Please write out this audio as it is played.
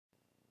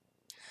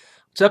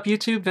What's up,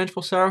 YouTube?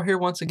 Vengeful Sorrow here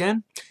once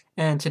again,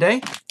 and today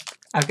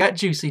I've got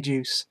Juicy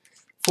Juice,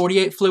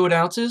 48 fluid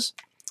ounces,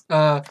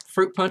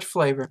 fruit punch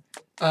flavor.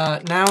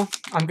 Now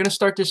I'm gonna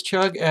start this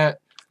chug at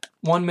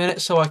 1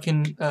 minute so I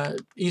can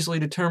easily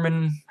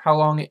determine how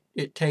long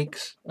it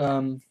takes.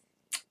 I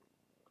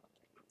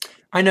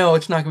know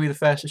it's not gonna be the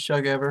fastest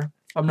chug ever.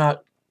 I'm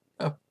not,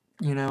 I'm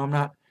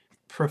not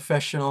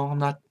professional. I'm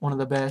not one of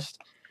the best,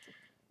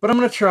 but I'm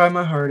gonna try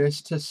my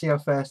hardest to see how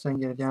fast I can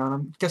get it down. I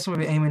guess I'm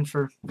gonna be aiming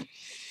for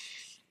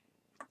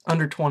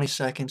under 20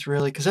 seconds,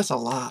 really, because that's a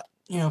lot.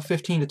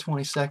 15 to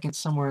 20 seconds,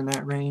 somewhere in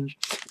that range.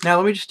 Now,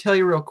 let me just tell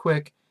you real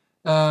quick.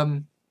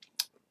 There's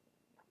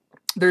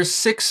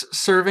 6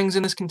 servings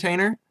in this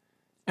container,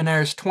 and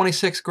there's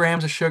 26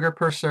 grams of sugar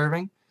per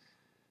serving.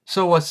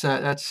 So what's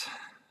that? That's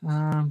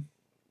a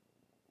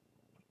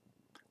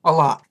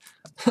lot.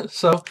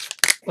 So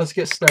let's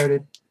get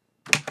started.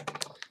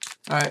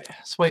 Alright,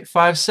 let's wait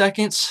 5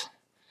 seconds.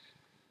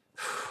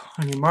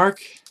 On your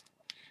mark,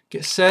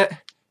 get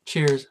set,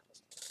 cheers.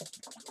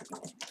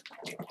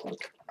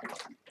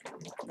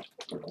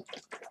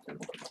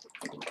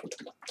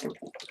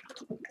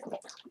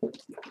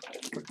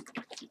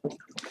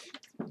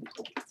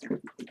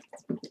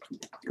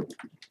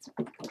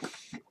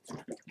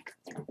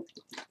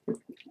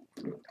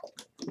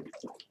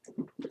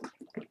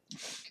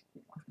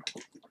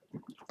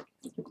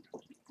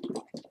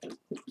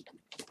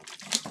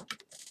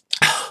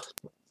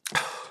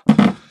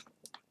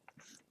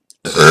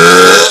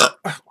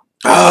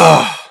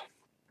 Oh,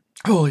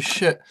 holy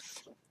shit.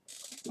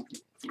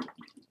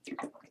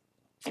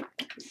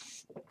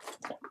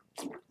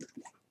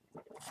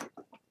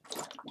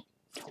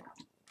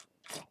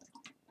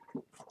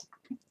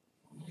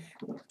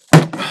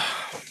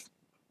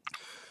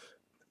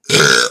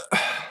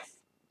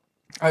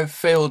 I've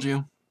failed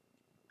you.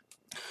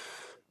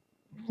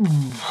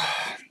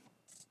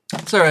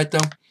 It's alright though.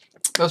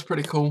 That was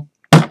pretty cool.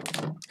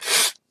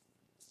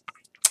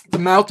 The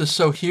mouth is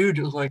so huge,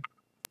 it was like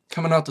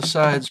coming out the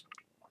sides.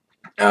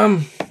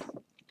 But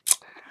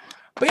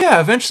yeah,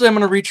 eventually I'm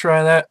gonna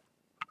retry that.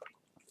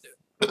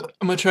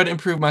 I'm gonna try to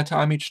improve my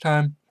time each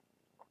time.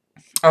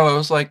 Oh, it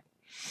was like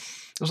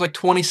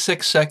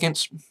 26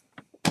 seconds,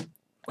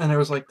 and there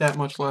was like that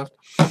much left.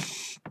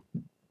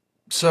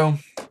 So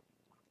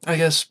I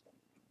guess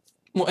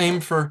we'll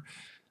aim for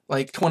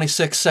like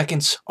 26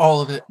 seconds,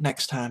 all of it,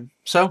 next time.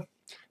 So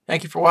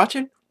thank you for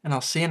watching, and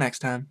I'll see you next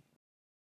time.